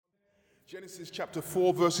Genesis chapter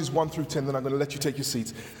 4, verses 1 through 10, then I'm going to let you take your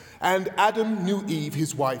seats. And Adam knew Eve,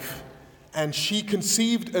 his wife, and she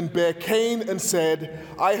conceived and bare Cain and said,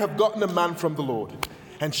 I have gotten a man from the Lord.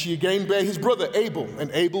 And she again bare his brother Abel, and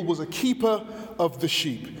Abel was a keeper of the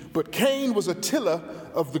sheep, but Cain was a tiller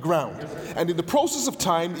of the ground. And in the process of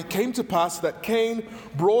time it came to pass that Cain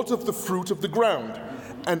brought of the fruit of the ground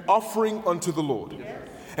an offering unto the Lord.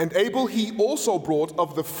 And Abel he also brought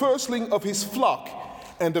of the firstling of his flock,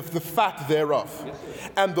 and of the fat thereof.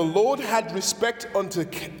 And the Lord had respect unto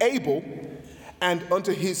Abel and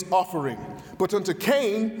unto his offering, but unto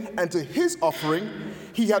Cain and to his offering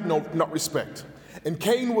he had not respect. And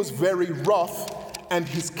Cain was very wroth, and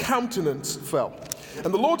his countenance fell.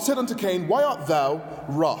 And the Lord said unto Cain, Why art thou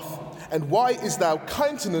wroth? And why is thy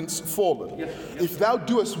countenance fallen? If thou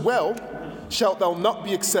doest well, shalt thou not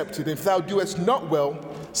be accepted. If thou doest not well,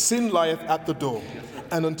 sin lieth at the door.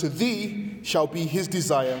 And unto thee shall be his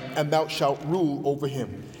desire, and thou shalt rule over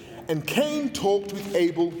him. And Cain talked with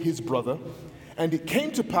Abel his brother, and it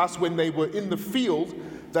came to pass when they were in the field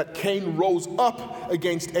that Cain rose up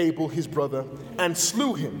against Abel his brother, and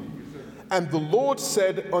slew him. And the Lord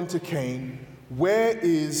said unto Cain, Where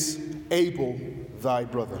is Abel thy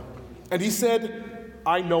brother? And he said,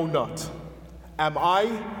 I know not. Am I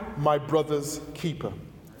my brother's keeper?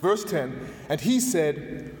 Verse 10, and he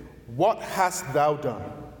said, What hast thou done?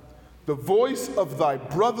 The voice of thy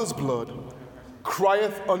brother's blood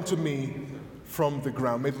crieth unto me from the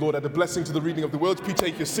ground. May the Lord add a blessing to the reading of the word. Please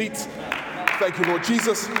take your seats. Thank you, Lord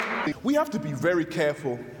Jesus. We have to be very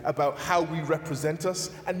careful about how we represent us,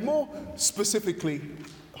 and more specifically,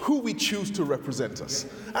 who we choose to represent us.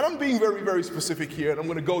 And I'm being very, very specific here, and I'm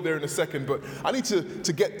going to go there in a second, but I need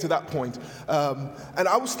to get to that point. And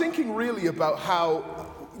I was thinking really about how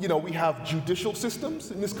we have judicial systems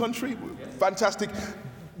in this country. Fantastic.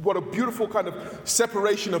 What a beautiful kind of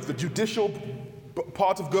separation of the judicial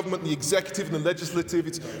part of government, the executive and the legislative.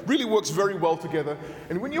 It really works very well together.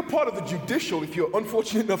 And when you're part of the judicial, if you're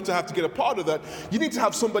unfortunate enough to have to get a part of that, you need to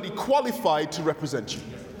have somebody qualified to represent you.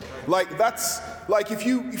 That's like if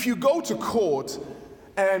you go to court,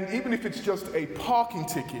 and even if it's just a parking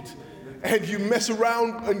ticket, and you mess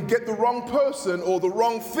around and get the wrong person or the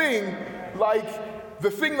wrong thing, the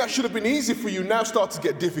thing that should have been easy for you now starts to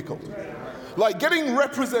get difficult. Getting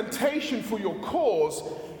representation for your cause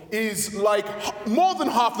is more than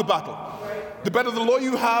half the battle. The better the lawyer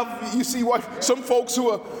you have, you see why some folks who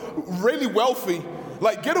are really wealthy,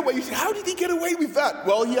 get away. You say, how did he get away with that?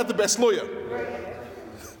 Well, he had the best lawyer.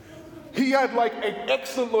 He had an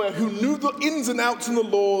excellent lawyer who knew the ins and outs and the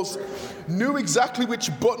laws, knew exactly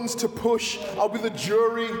which buttons to push. I'll be the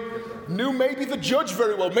jury. Knew maybe the judge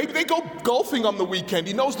very well. Maybe they go golfing on the weekend.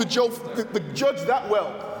 He knows the judge that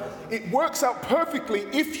well. It works out perfectly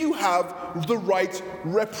if you have the right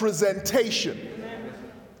representation.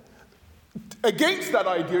 Against that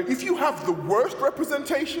idea, if you have the worst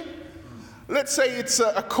representation, let's say it's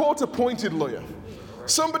a court-appointed lawyer,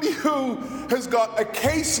 somebody who has got a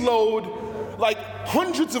caseload,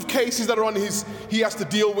 hundreds of cases that are he has to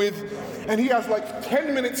deal with, and he has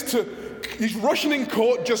 10 minutes he's rushing in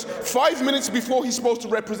court just 5 minutes before he's supposed to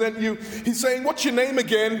represent you. He's saying, what's your name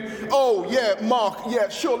again? Oh, yeah, Mark. Yeah,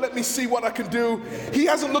 sure, let me see what I can do. He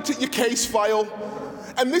hasn't looked at your case file.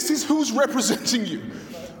 And this is who's representing you.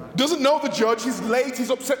 Doesn't know the judge. He's late.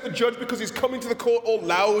 He's upset the judge because he's coming to the court all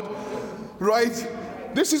loud. Right?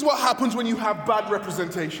 This is what happens when you have bad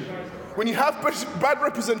representation. When you have bad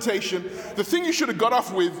representation, the thing you should have got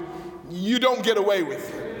off with, you don't get away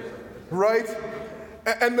with. Right?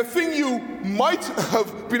 And the thing you might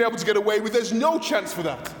have been able to get away with, there's no chance for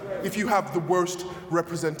that if you have the worst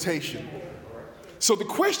representation. So the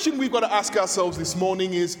question we've got to ask ourselves this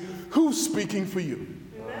morning is, who's speaking for you?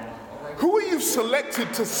 Who are you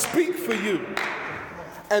selected to speak for you?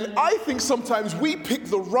 And I think sometimes we pick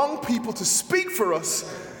the wrong people to speak for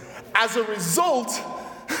us. As a result,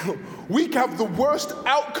 we have the worst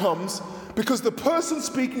outcomes because the person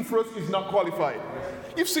speaking for us is not qualified.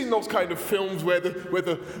 You've seen those kind of films where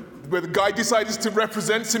the guy decides to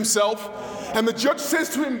represent himself, and the judge says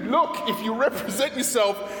to him, look, if you represent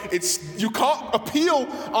yourself, you can't appeal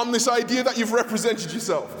on this idea that you've represented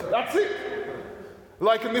yourself. That's it.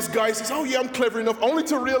 And this guy says, oh yeah, I'm clever enough, only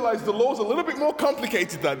to realize the law's a little bit more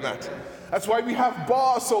complicated than that. That's why we have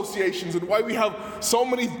bar associations and why we have so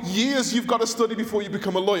many years you've got to study before you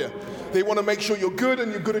become a lawyer. They want to make sure you're good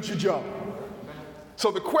and you're good at your job. So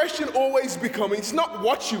the question always becomes, it's not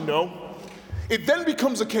what you know, it then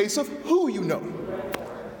becomes a case of who you know.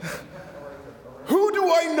 Who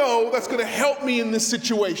do I know that's going to help me in this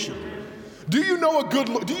situation? Do you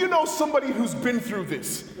know somebody who's been through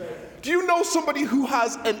this? Do you know somebody who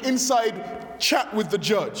has an inside chat with the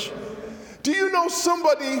judge? Do you know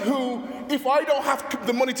somebody who, if I don't have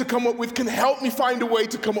the money to come up with, can help me find a way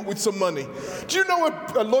to come up with some money? Do you know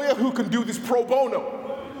a lawyer who can do this pro bono?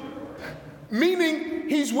 Meaning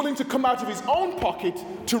he's willing to come out of his own pocket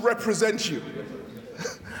to represent you.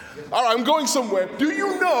 All right, I'm going somewhere. Do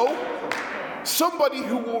you know somebody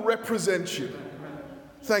who will represent you?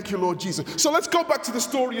 Thank you, Lord Jesus. So let's go back to the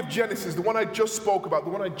story of Genesis, the one I just spoke about,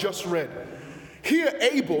 the one I just read. Here,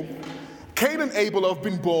 Cain and Abel have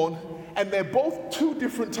been born, and they're both two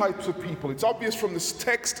different types of people. It's obvious from this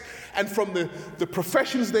text and from the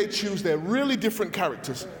professions they choose. They're really different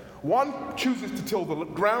characters. One chooses to till the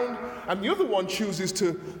ground, and the other one chooses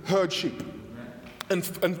to herd sheep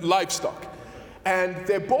and livestock. And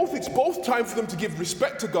it's both time for them to give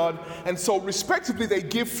respect to God, and so respectively they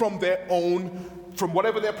give from their own, from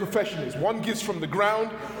whatever their profession is. One gives from the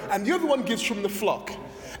ground, and the other one gives from the flock.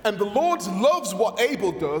 And the Lord loves what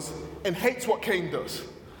Abel does and hates what Cain does.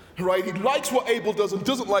 Right? He likes what Abel does and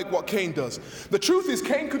doesn't like what Cain does. The truth is,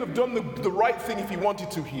 Cain could have done the right thing if he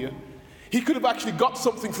wanted to here. He could have actually got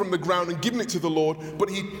something from the ground and given it to the Lord, but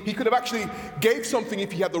he could have actually gave something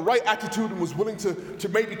if he had the right attitude and was willing to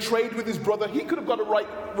maybe trade with his brother. He could have got a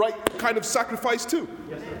right kind of sacrifice too.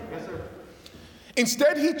 Yes, sir. Yes, sir.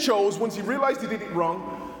 Instead, he chose, once he realized he did it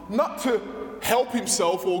wrong, not to help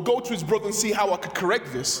himself or go to his brother and see how I could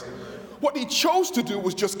correct this. What he chose to do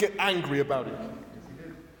was just get angry about it.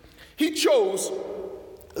 He chose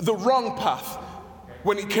the wrong path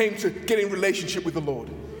when it came to getting in relationship with the Lord.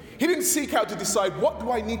 He didn't seek out to decide, what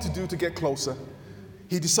do I need to do to get closer?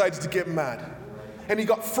 He decided to get mad. And he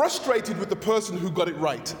got frustrated with the person who got it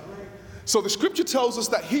right. So the scripture tells us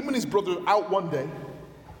that him and his brother are out one day,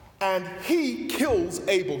 and he kills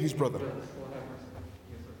Abel, his brother.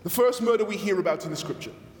 The first murder we hear about in the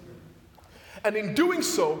scripture. And in doing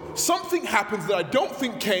so, something happens that I don't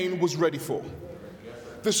think Cain was ready for.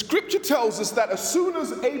 The scripture tells us that as soon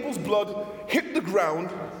as Abel's blood hit the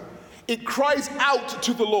ground, it cries out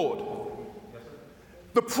to the Lord.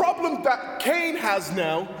 The problem that Cain has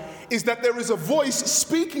now is that there is a voice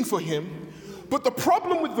speaking for him, but the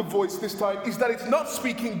problem with the voice this time is that it's not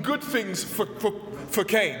speaking good things for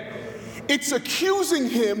Cain. It's accusing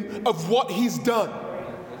him of what he's done.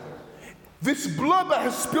 This blood that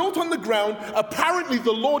has spilt on the ground, apparently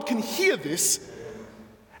the Lord can hear this,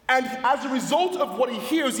 and as a result of what he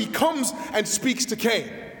hears, he comes and speaks to Cain.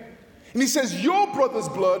 And he says, your brother's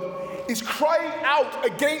blood is crying out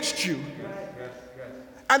against you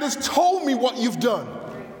and has told me what you've done.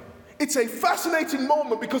 It's a fascinating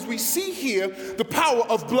moment because we see here the power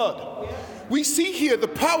of blood. We see here the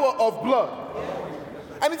power of blood.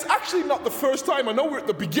 And it's actually not the first time. I know we're at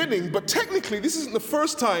the beginning, but technically this isn't the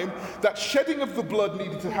first time that shedding of the blood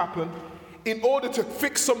needed to happen in order to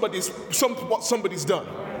fix what somebody's done.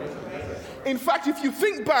 In fact, if you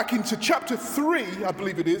think back into chapter 3, I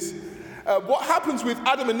believe it is, what happens with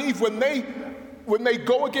Adam and Eve when they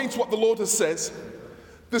go against what the Lord has says,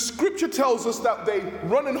 the scripture tells us that they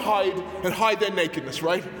run and hide their nakedness,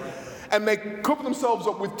 right? And they cover themselves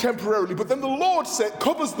up with temporarily, but then the Lord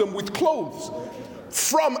covers them with clothes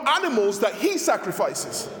from animals that he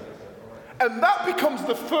sacrifices. And that becomes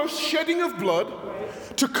the first shedding of blood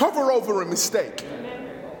to cover over a mistake.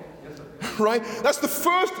 Right? That's the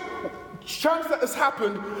first chance that has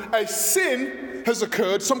happened. A sin has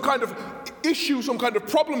occurred, some kind of issue, some kind of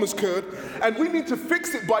problem has occurred, and we need to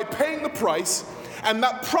fix it by paying the price, and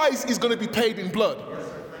that price is going to be paid in blood.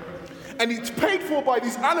 And it's paid for by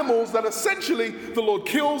these animals that essentially the Lord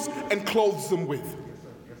kills and clothes them with.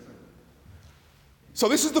 So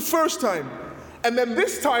this is the first time. And then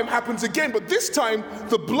this time happens again, but this time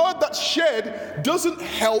the blood that's shed doesn't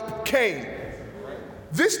help Cain.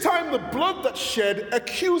 This time the blood that's shed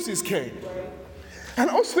accuses Cain. And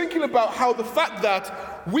I was thinking about how the fact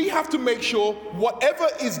that we have to make sure whatever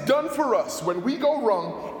is done for us when we go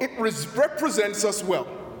wrong, it represents us well.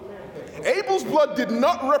 Abel's blood did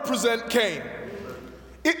not represent Cain.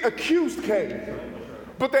 It accused Cain.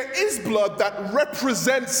 But there is blood that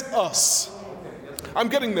represents us. I'm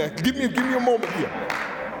getting there. Give me a moment here.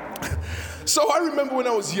 So I remember when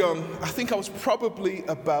I was young, I think I was probably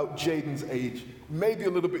about Jaden's age, maybe a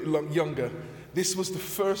little bit younger. This was the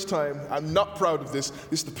first time, I'm not proud of this,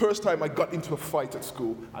 this is the first time I got into a fight at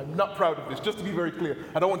school. I'm not proud of this, just to be very clear.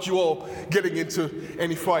 I don't want you all getting into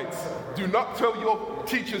any fights. Do not tell your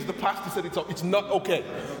teachers the pastor said it's not okay.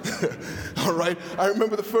 All right? I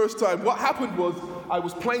remember the first time. What happened was I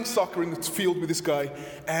was playing soccer in the field with this guy,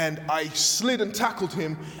 and I slid and tackled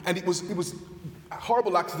him, and it was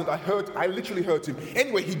horrible accident. I literally hurt him.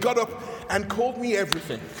 Anyway, he got up and called me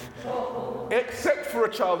everything, except for a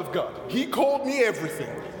child of God. He called me everything.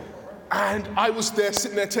 And I was there,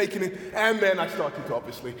 sitting there taking it, and then I started to,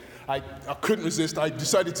 obviously, I couldn't resist. I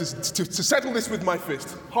decided to settle this with my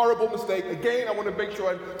fist. Horrible mistake. Again, I want to make sure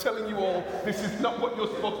I'm telling you all, this is not what you're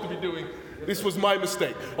supposed to be doing. This was my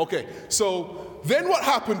mistake. Okay, so then what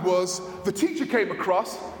happened was the teacher came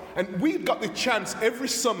across, and we got the chance every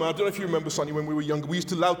summer. I don't know if you remember, Sonia, when we were younger, they used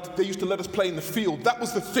to let us play in the field. That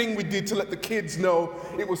was the thing we did to let the kids know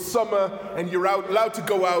it was summer and you're allowed to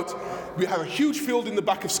go out. We have a huge field in the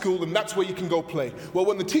back of school, and that's where you can go play. Well,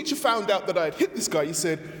 when the teacher found out that I had hit this guy, he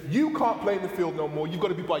said, you can't play in the field no more. You've got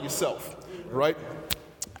to be by yourself, right?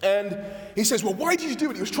 And he says, well, why did you do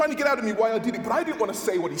it? He was trying to get out of me why I did it, but I didn't want to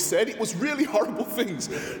say what he said. It was really horrible things,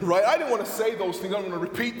 right? I didn't want to say those things. I don't want to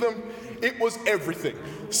repeat them. It was everything.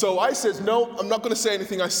 So I says, no, I'm not going to say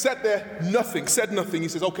anything. I sat there, said nothing. He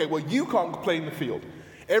says, okay, well, you can't play in the field.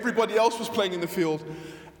 Everybody else was playing in the field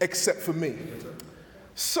except for me.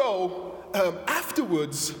 So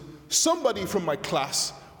afterwards, somebody from my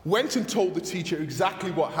class went and told the teacher exactly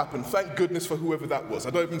what happened. Thank goodness for whoever that was.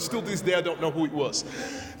 Still to this day, I don't know who it was.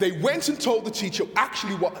 They went and told the teacher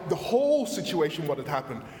actually what the whole situation, what had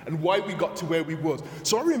happened, and why we got to where we was.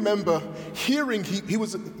 So I remember hearing,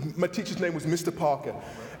 my teacher's name was Mr. Parker,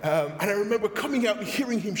 and I remember coming out and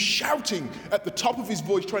hearing him shouting at the top of his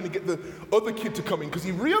voice, trying to get the other kid to come in, because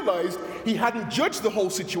he realized he hadn't judged the whole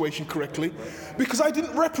situation correctly, because I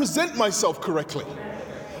didn't represent myself correctly.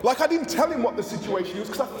 Like, I didn't tell him what the situation was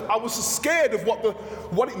because I was scared of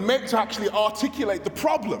what it meant to actually articulate the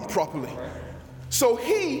problem properly. So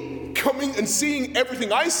he, coming and seeing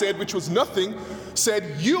everything I said, which was nothing,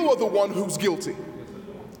 said, you are the one who's guilty.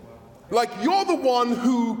 Like, you're the one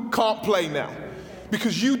who can't play now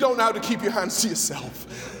because you don't know how to keep your hands to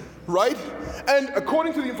yourself, right? And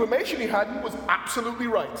according to the information he had, he was absolutely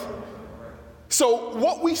right. So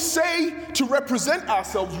what we say to represent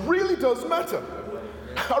ourselves really does matter.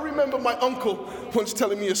 I remember my uncle once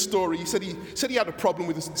telling me a story. He said he had a problem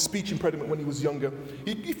with a speech impediment when he was younger.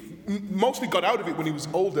 He mostly got out of it when he was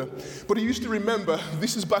older. But he used to remember,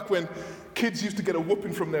 this is back when kids used to get a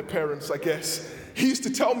whooping from their parents, I guess. He used to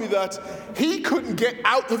tell me that he couldn't get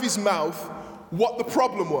out of his mouth what the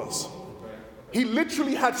problem was. He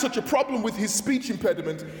literally had such a problem with his speech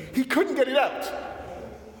impediment, he couldn't get it out.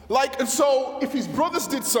 And so if his brothers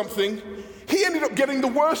did something, he ended up getting the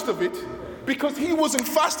worst of it, because he wasn't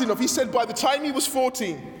fast enough. He said by the time he was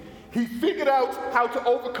 14, he figured out how to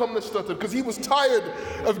overcome the stutter because he was tired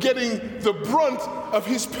of getting the brunt of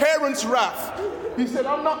his parents' wrath. He said,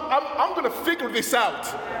 I'm going to figure this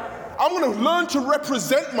out. I'm going to learn to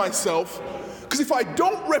represent myself, because if I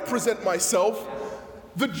don't represent myself,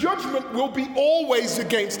 the judgment will be always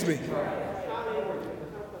against me.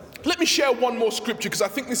 Let me share one more scripture, because I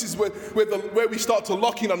think this is where we start to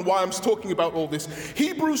lock in on why I'm talking about all this.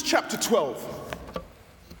 Hebrews chapter 12.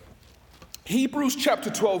 Hebrews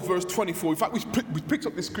chapter 12, verse 24. In fact, we picked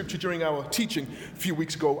up this scripture during our teaching a few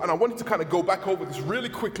weeks ago, and I wanted to kind of go back over this really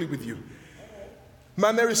quickly with you.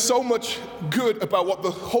 Man, there is so much good about what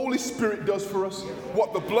the Holy Spirit does for us,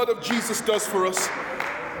 what the blood of Jesus does for us.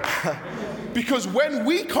 Because when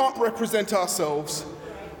we can't represent ourselves,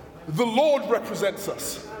 the Lord represents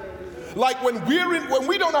us. Like when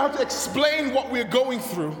we don't know how to explain what we're going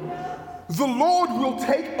through, the Lord will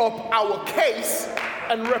take up our case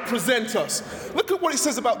and represent us. Look at what it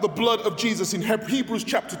says about the blood of Jesus in Hebrews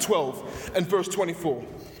chapter 12 and verse 24.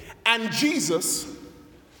 And Jesus,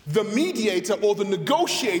 the mediator or the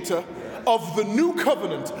negotiator of the new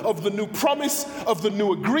covenant, of the new promise, of the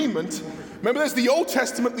new agreement. Remember, there's the Old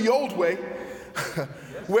Testament, the old way,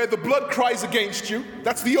 where the blood cries against you.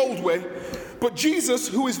 That's the old way. But Jesus,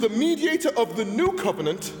 who is the mediator of the new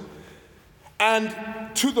covenant, and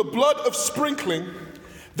to the blood of sprinkling,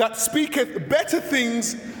 that speaketh better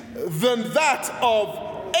things than that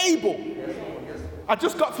of Abel. I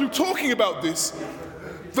just got through talking about this.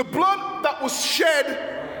 The blood that was shed,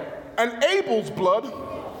 and Abel's blood,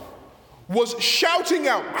 was shouting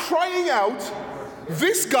out, crying out,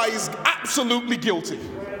 this guy is absolutely guilty.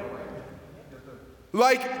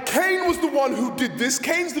 Like, Cain was the one who did this.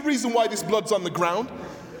 Cain's the reason why this blood's on the ground.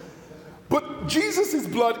 But Jesus'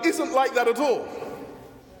 blood isn't like that at all.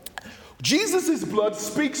 Jesus' blood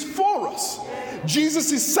speaks for us.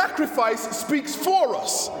 Jesus' sacrifice speaks for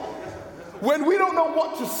us. When we don't know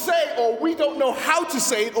what to say, or we don't know how to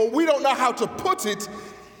say it, or we don't know how to put it,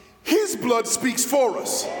 his blood speaks for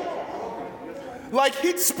us. Like,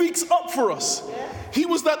 it speaks up for us. He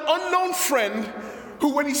was that unknown friend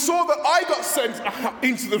who, when he saw that I got sent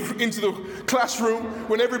into the classroom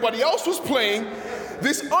when everybody else was playing,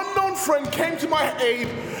 this unknown friend came to my aid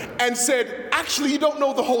and said, actually, you don't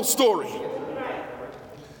know the whole story.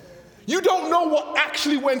 You don't know what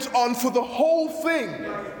actually went on for the whole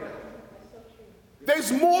thing.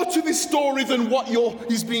 There's more to this story than what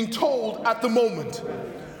is being told at the moment.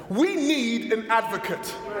 We need an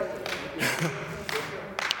advocate.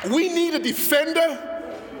 We need a defender.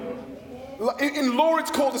 In law, it's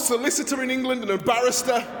called a solicitor in England, and a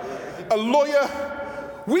barrister, a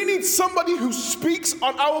lawyer. We need somebody who speaks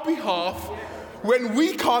on our behalf when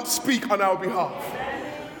we can't speak on our behalf.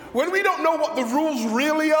 When we don't know what the rules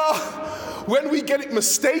really are, when we get it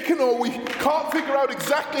mistaken or we can't figure out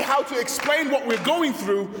exactly how to explain what we're going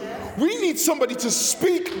through, we need somebody to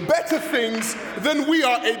speak better things than we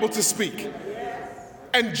are able to speak.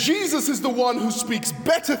 And Jesus is the one who speaks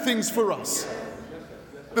better things for us.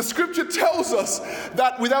 The scripture tells us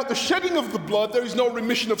that without the shedding of the blood, there is no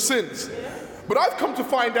remission of sins. But I've come to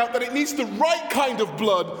find out that it needs the right kind of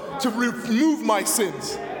blood to remove my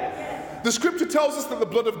sins. The scripture tells us that the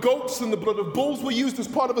blood of goats and the blood of bulls were used as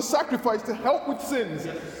part of a sacrifice to help with sins.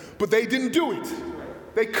 But they didn't do it.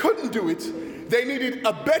 They couldn't do it. They needed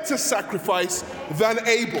a better sacrifice than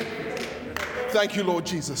Abel. Thank you, Lord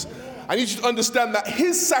Jesus. I need you to understand that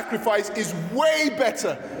his sacrifice is way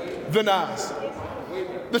better than ours.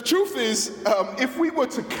 The truth is, if we were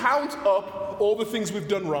to count up all the things we've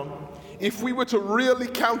done wrong, if we were to really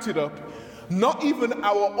count it up, not even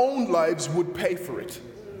our own lives would pay for it.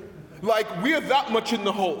 Like, we're that much in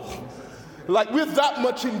the hole. Like, we're that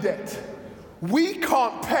much in debt. We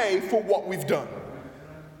can't pay for what we've done.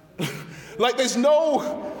 Like, there's no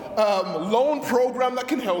loan program that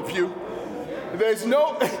can help you. There's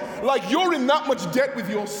no, like, you're in that much debt with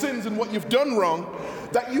your sins and what you've done wrong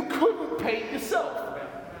that you couldn't pay it yourself.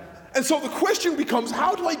 And so the question becomes,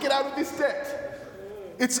 how do I get out of this debt?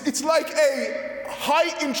 It's like a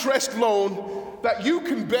high interest loan that you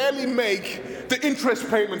can barely make the interest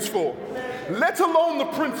payments for, let alone the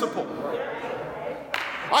principal.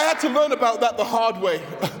 I had to learn about that the hard way.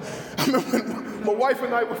 I remember when my wife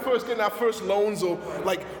and I were first getting our first loans, or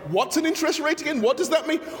like, what's an interest rate again? What does that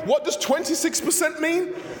mean? What does 26%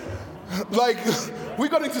 mean? Like, we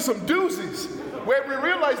got into some doozies where we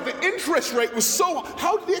realized the interest rate was so,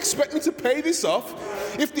 how do they expect me to pay this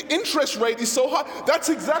off if the interest rate is so high? That's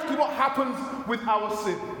exactly what happens with our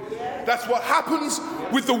sin. That's what happens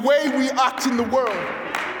with the way we act in the world.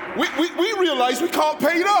 We realize we can't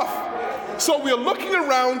pay it off. So we're looking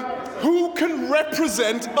around, who can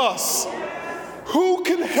represent us? Who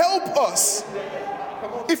can help us?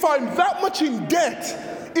 If I'm that much in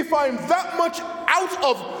debt, if I'm that much out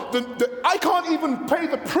of I can't even pay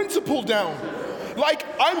the principal down. Like,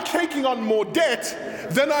 I'm taking on more debt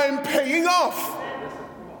than I'm paying off.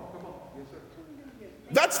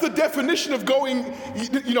 That's the definition of going,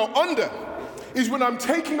 under, is when I'm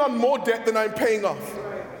taking on more debt than I'm paying off.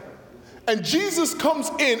 And Jesus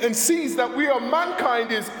comes in and sees that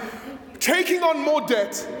mankind is taking on more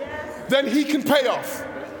debt than he can pay off.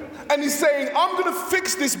 And he's saying, I'm going to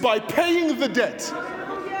fix this by paying the debt.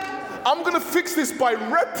 I'm going to fix this by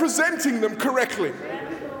representing them correctly.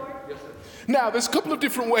 Now, there's a couple of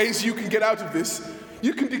different ways you can get out of this.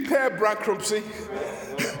 You can declare bankruptcy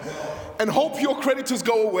and hope your creditors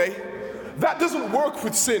go away. That doesn't work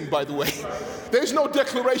with sin, by the way. There's no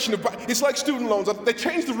declaration of, it's like student loans. They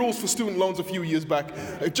changed the rules for student loans a few years back,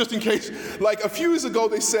 just in case. Like a few years ago,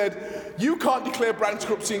 they said, you can't declare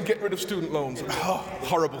bankruptcy and get rid of student loans. Oh,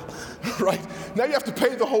 horrible, right? Now you have to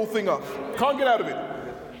pay the whole thing up. Can't get out of it.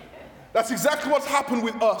 That's exactly what's happened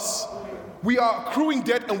with us. We are accruing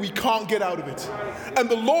debt and we can't get out of it. And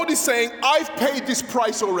the Lord is saying, I've paid this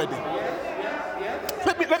price already.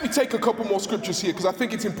 Let me take a couple more scriptures here, because I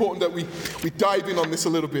think it's important that we dive in on this a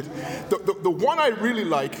little bit. The one I really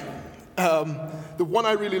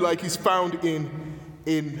like, is found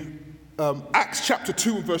in Acts chapter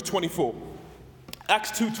 2 and verse 24.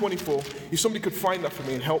 Acts 2:24. If somebody could find that for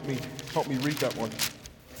me and help me read that one.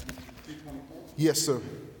 Yes, sir.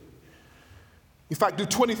 In fact, do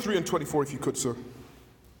 23 and 24 if you could, sir.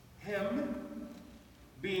 Him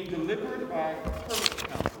being delivered by perfect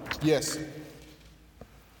counsel. Yes.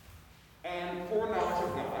 And foreknowledge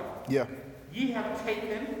of God. Yeah. Ye have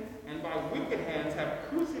taken, and by wicked hands have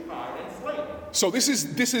crucified and slain. So this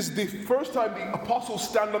is the first time the apostles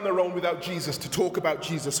stand on their own without Jesus to talk about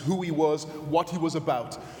Jesus, who he was, what he was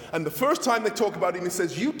about. And the first time they talk about him, it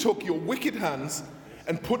says, you took your wicked hands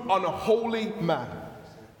and put on a holy man.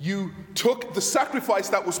 You took the sacrifice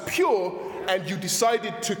that was pure and you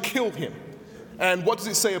decided to kill him. And what does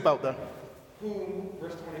it say about that? Whom,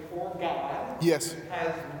 verse 24, God Yes.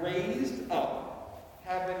 has raised up,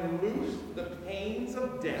 having loosed the pains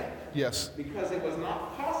of death, Yes. because it was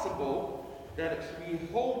not possible that it should be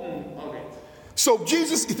holden of it. So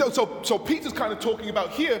Peter's kind of talking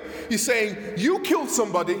about here, he's saying, you killed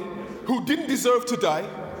somebody who didn't deserve to die,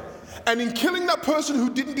 and in killing that person who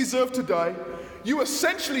didn't deserve to die, you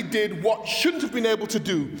essentially did what shouldn't have been able to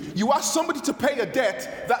do. You asked somebody to pay a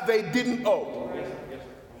debt that they didn't owe.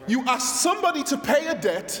 You asked somebody to pay a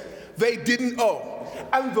debt they didn't owe.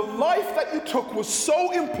 And the life that you took was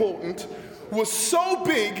so important, was so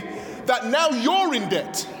big, that now you're in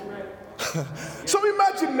debt. So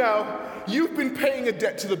imagine now, you've been paying a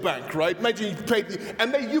debt to the bank, right? Imagine you've paid,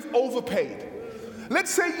 you've overpaid. Let's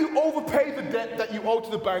say you overpay the debt that you owe to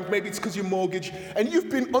the bank. Maybe it's because your mortgage, and you've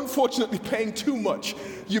been unfortunately paying too much.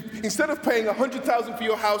 Instead of paying $100,000 for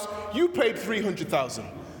your house, you paid $300,000.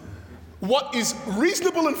 What is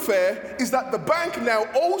reasonable and fair is that the bank now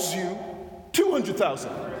owes you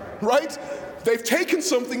 $200,000, right? They've taken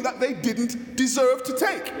something that they didn't deserve to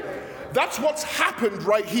take. That's what's happened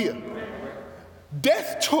right here.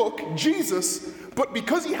 Death took Jesus, but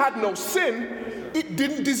because he had no sin, it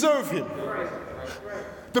didn't deserve him.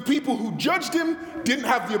 The people who judged him didn't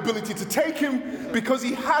have the ability to take him because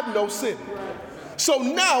he had no sin. So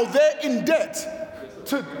now they're in debt.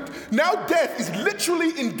 Now death is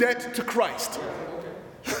literally in debt to Christ.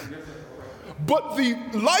 But the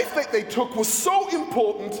life that they took was so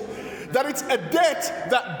important that it's a debt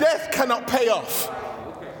that death cannot pay off.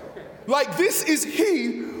 Like, this is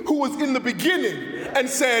he who was in the beginning and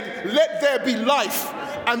said, let there be life,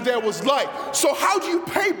 and there was life. So how do you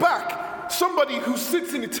pay back somebody who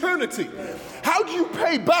sits in eternity? How do you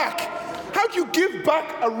pay back? How do you give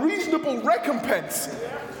back a reasonable recompense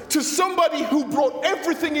to somebody who brought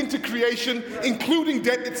everything into creation, including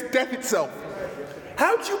death itself?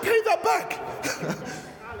 How do you pay that back?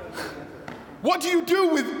 What do you do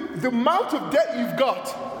with the amount of debt you've got?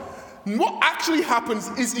 What actually happens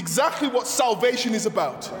is exactly what salvation is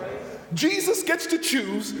about. Jesus gets to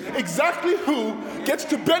choose exactly who gets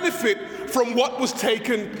to benefit from what was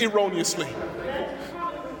taken erroneously.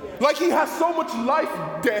 Like, he has so much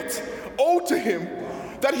life debt owed to him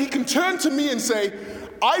that he can turn to me and say,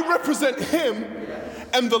 I represent him,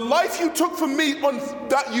 and the life you took from me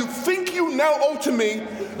that you think you now owe to me,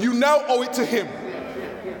 you now owe it to him.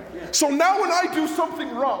 So now when I do something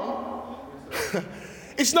wrong,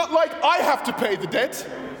 it's not like I have to pay the debt,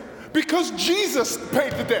 because Jesus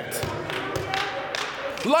paid the debt.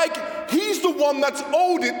 Like, he's the one that's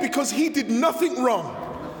owed it because he did nothing wrong.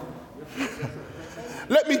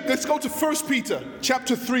 Let's go to 1 Peter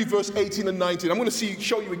chapter 3, verse 18 and 19. I'm going to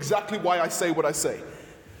show you exactly why I say what I say.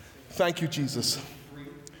 Thank you, Jesus.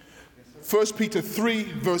 1 Peter 3,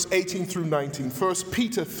 verse 18 through 19. 1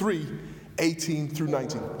 Peter 3, 18 through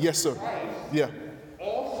 19. Yes, sir. Yeah.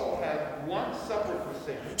 Also had once suffered for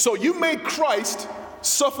sin. So you made Christ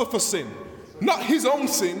suffer for sin. Not his own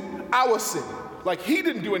sin, our sin. Like, he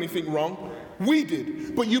didn't do anything wrong. We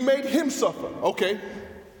did. But you made him suffer. Okay.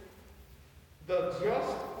 The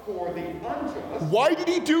just for the unjust. Why did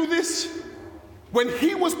he do this? When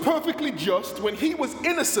he was perfectly just, when he was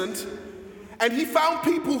innocent, and he found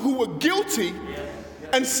people who were guilty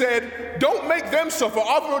and said, don't make them suffer.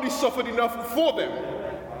 I've already suffered enough for them.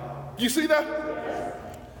 You see that?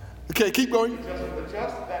 Okay, keep going. The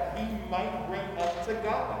just that he might bring us to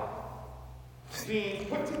God, being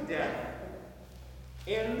put to death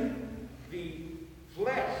in the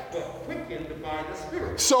flesh, but quickened by the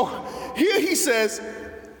Spirit. So here he says,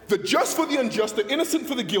 the just for the unjust, the innocent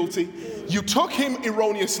for the guilty. You took him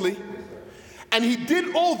erroneously, and he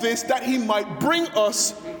did all this that he might bring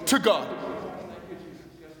us to God.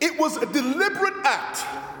 It was a deliberate act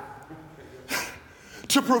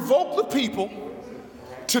to provoke the people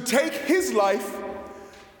to take his life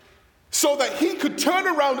so that he could turn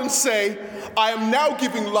around and say, I am now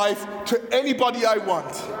giving life to anybody I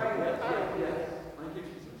want.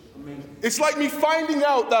 It's like me finding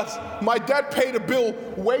out that my dad paid a bill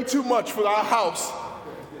way too much for our house.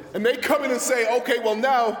 And they come in and say, okay, well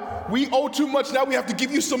now we owe too much, now we have to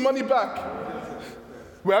give you some money back.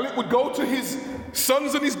 Well, it would go to his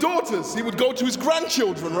sons and his daughters. He would go to his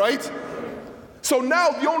grandchildren, right? So now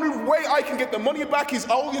the only way I can get the money back is,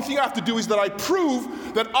 the only thing I have to do is that I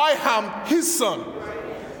prove that I am his son.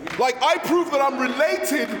 Like, I prove that I'm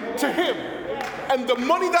related to him. And the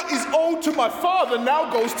money that is owed to my father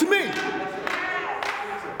now goes to me.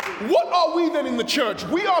 What are we then in the church?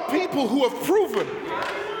 We are people who have proven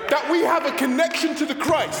that we have a connection to the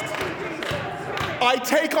Christ. I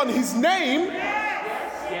take on his name,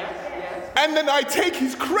 and then I take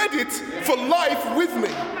his credit for life with me.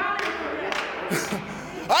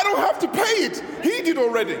 I don't have to pay it. He did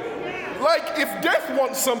already. Like, if death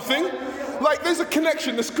wants something, like, there's a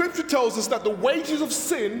connection. The scripture tells us that the wages of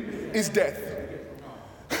sin is death.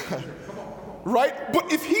 Right?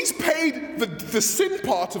 But if he's paid the sin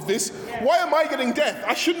part of this, why am I getting death?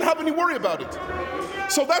 I shouldn't have any worry about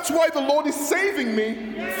it. So that's why the Lord is saving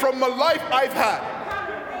me from the life I've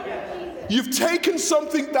had. You've taken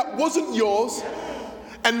something that wasn't yours,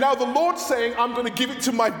 and now the Lord's saying, I'm going to give it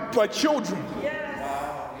to my children.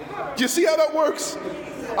 Do you see how that works?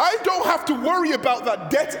 I don't have to worry about that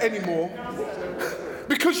debt anymore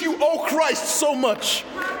because you owe Christ so much.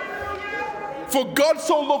 For God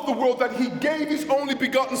so loved the world that he gave his only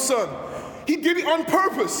begotten son. He did it on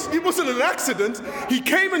purpose. It wasn't an accident. He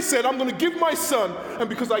came and said, I'm going to give my son, and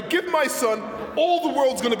because I give my son, all the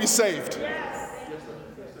world's going to be saved.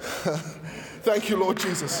 Thank you, Lord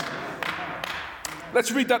Jesus.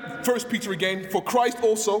 Let's read that 1 Peter again. For Christ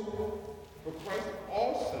also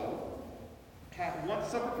hath once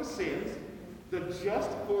suffered for sins, the just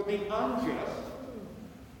for the unjust,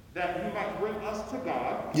 that he might bring us to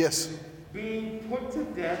God. Yes. Being put to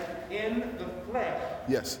death in the flesh,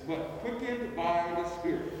 yes, but quickened by the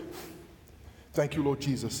Spirit. Thank you, Lord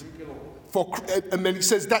Jesus. And then he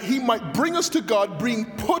says that he might bring us to God, being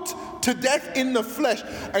put to death in the flesh,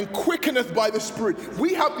 and quickeneth by the Spirit.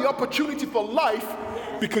 We have the opportunity for life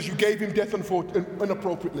because you gave him death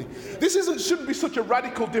inappropriately. This shouldn't be such a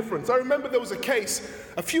radical difference. I remember there was a case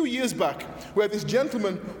a few years back where this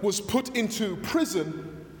gentleman was put into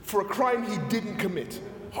prison for a crime he didn't commit.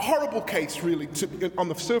 Horrible case, really, on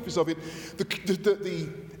the surface of it. The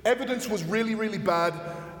evidence was really, really bad.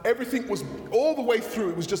 Everything was all the way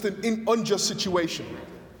through. It was just an unjust situation.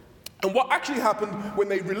 And what actually happened when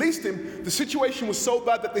they released him, the situation was so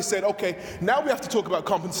bad that they said, okay, now we have to talk about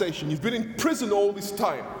compensation. You've been in prison all this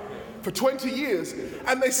time, for 20 years.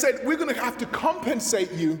 And they said, we're going to have to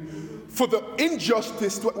compensate you for the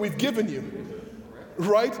injustice that we've given you.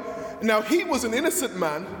 Right? Now, he was an innocent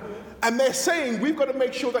man. And they're saying, we've got to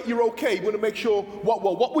make sure that you're okay. We're going to make sure,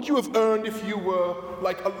 what would you have earned if you were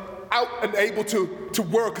like out and able to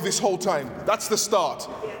work this whole time? That's the start,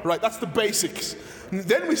 right? That's the basics. And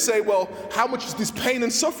then we say, well, how much is this pain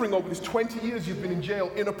and suffering over these 20 years you've been in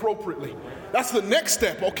jail inappropriately? That's the next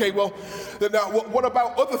step. Okay, well, now what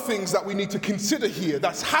about other things that we need to consider here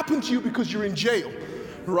that's happened to you because you're in jail,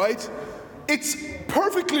 right? It's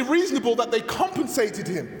perfectly reasonable that they compensated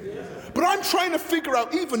him. But I'm trying to figure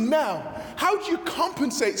out, even now, how do you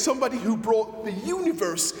compensate somebody who brought the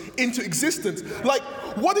universe into existence? Like,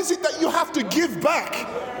 what is it that you have to give back?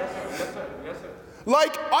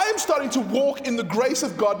 Like, I am starting to walk in the grace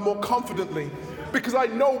of God more confidently because I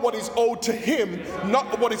know what is owed to him,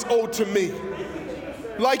 not what is owed to me.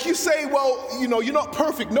 Like you say, well, you're not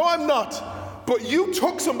perfect. No, I'm not. But you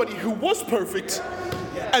took somebody who was perfect,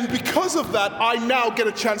 and because of that, I now get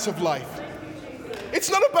a chance of life. It's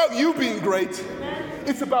not about you being great.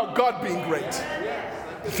 It's about God being great.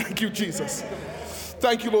 Thank you, Jesus.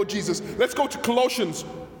 Thank you, Lord Jesus. Let's go to Colossians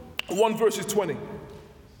 1 verses 20.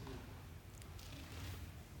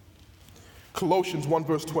 Colossians 1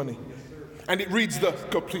 verse 20. And it reads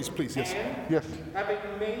go, please, yes. Yes. Having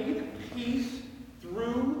made peace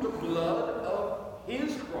through the blood of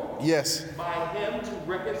his cross. Yes. By him to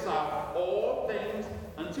reconcile all things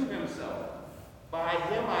unto himself. By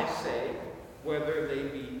him I say, whether they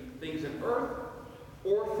be things in earth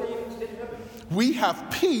or things in heaven. We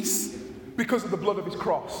have peace because of the blood of his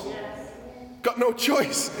cross. Yes. Got no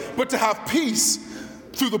choice but to have peace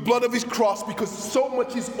through the blood of his cross because so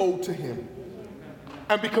much is owed to him.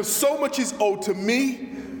 And because so much is owed to me,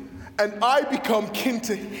 and I become kin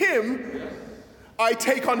to him, I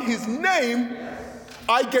take on his name,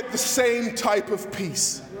 I get the same type of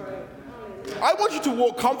peace. I want you to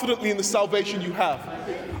walk confidently in the salvation you have.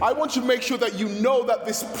 I want you to make sure that you know that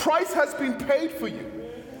this price has been paid for you.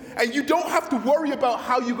 And you don't have to worry about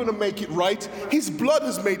how you're going to make it right. His blood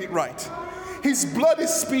has made it right. His blood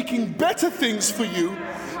is speaking better things for you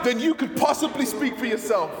than you could possibly speak for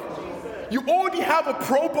yourself. You already have a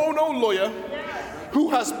pro bono lawyer who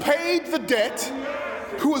has paid the debt,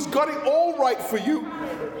 who has got it all right for you.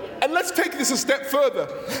 And let's take this a step further.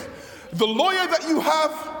 The lawyer that you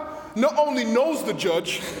have not only knows the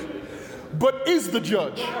judge, but is the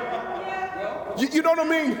judge. You know what I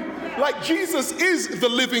mean? Like, Jesus is the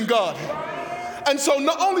living God. And so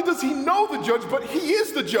not only does he know the judge, but he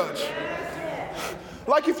is the judge.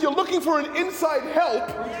 Like, if you're looking for an inside help,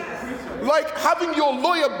 like having your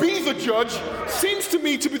lawyer be the judge seems to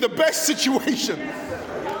me to be the best situation.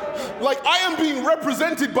 Like, I am being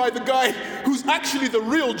represented by the guy who's actually the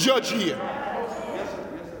real judge here.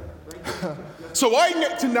 So I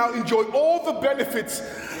get to now enjoy all the benefits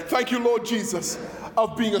Thank you, Lord Jesus,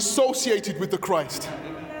 of being associated with the Christ.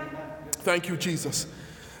 Thank you, Jesus.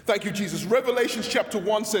 Thank you, Jesus. Revelation chapter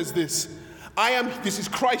 1 says this. This is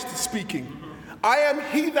Christ speaking. I am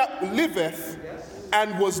he that liveth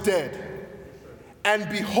and was dead. And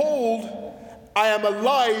behold, I am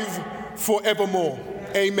alive forevermore.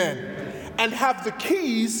 Amen. And have the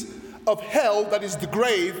keys of hell, that is the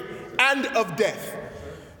grave, and of death.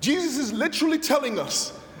 Jesus is literally telling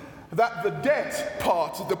us that the debt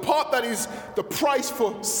part, the part that is the price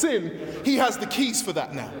for sin, he has the keys for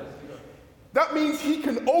that now. That means he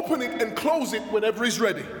can open it and close it whenever he's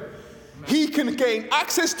ready. He can gain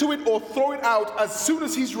access to it or throw it out as soon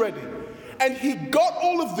as he's ready. And he got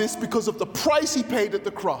all of this because of the price he paid at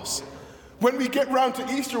the cross. When we get round to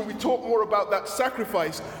Easter and we talk more about that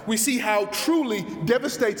sacrifice, we see how truly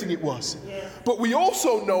devastating it was. But we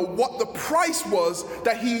also know what the price was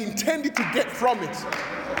that he intended to get from it.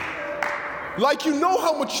 Like, you know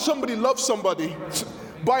how much somebody loves somebody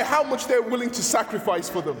by how much they're willing to sacrifice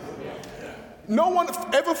for them. No one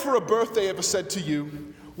ever for a birthday ever said to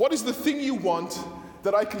you, what is the thing you want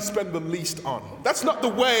that I can spend the least on? That's not the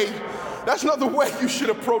way you should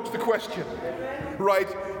approach the question, right?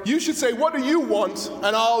 You should say, what do you want?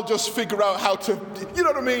 And I'll just figure out how to, you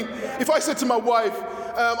know what I mean? If I said to my wife,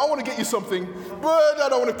 I want to get you something, but I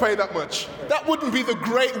don't want to pay that much. That wouldn't be the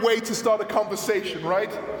great way to start a conversation,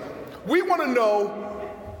 right? We want to know,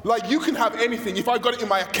 like, you can have anything. If I got it in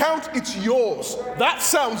my account, it's yours. That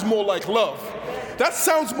sounds more like love. That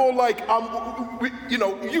sounds more like,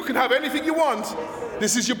 you can have anything you want.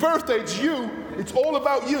 This is your birthday, it's you. It's all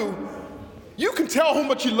about you. You can tell how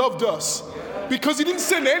much he loved us because he didn't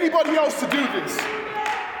send anybody else to do this.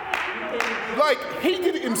 Like, he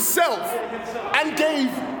did it himself and gave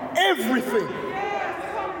everything.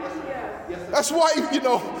 That's why,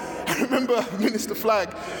 I remember Minister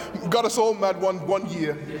Flagg got us all mad one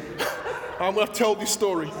year. I'm going to tell this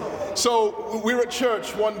story. So we're at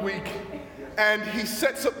church one week, and he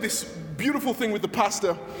sets up this beautiful thing with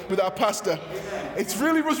our pastor. It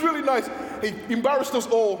was really nice. He embarrassed us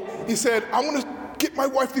all. He said, I want to get my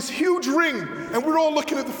wife this huge ring. And we're all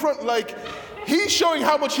looking at the front like, he's showing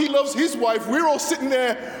how much he loves his wife. We're all sitting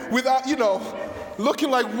there without, looking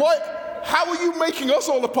like, what? How are you making us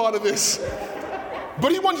all a part of this?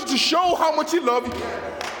 But he wanted to show how much he loved.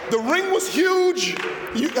 The ring was huge.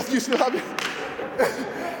 You still have it?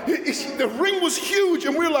 The ring was huge,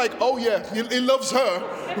 and we're like, oh yeah, he loves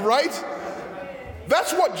her, right?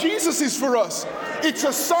 That's what Jesus is for us. It's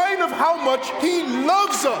a sign of how much he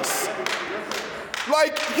loves us.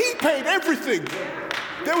 Like, he paid everything.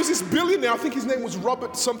 There was this billionaire, I think his name was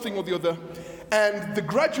Robert something or the other, and the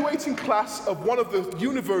graduating class of one of the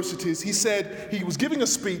universities, he said he was giving a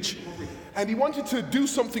speech, and he wanted to do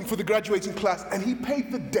something for the graduating class, and he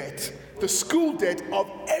paid the debt, the school debt of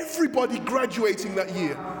everybody graduating that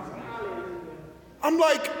year. I'm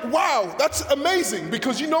like, wow, that's amazing,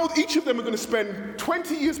 because each of them are going to spend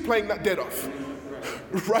 20 years paying that debt off,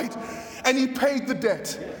 right? And he paid the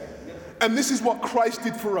debt. And this is what Christ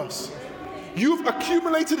did for us. You've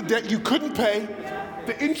accumulated a debt you couldn't pay,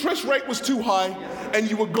 the interest rate was too high, and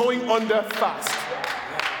you were going under fast.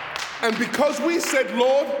 And because we said,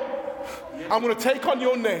 Lord, I'm going to take on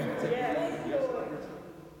your name,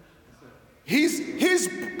 his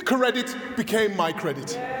credit became my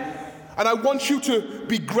credit. And I want you to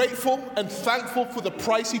be grateful and thankful for the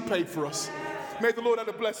price he paid for us. May the Lord add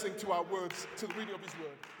a blessing to our words, to the reading of his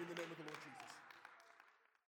word. In the name of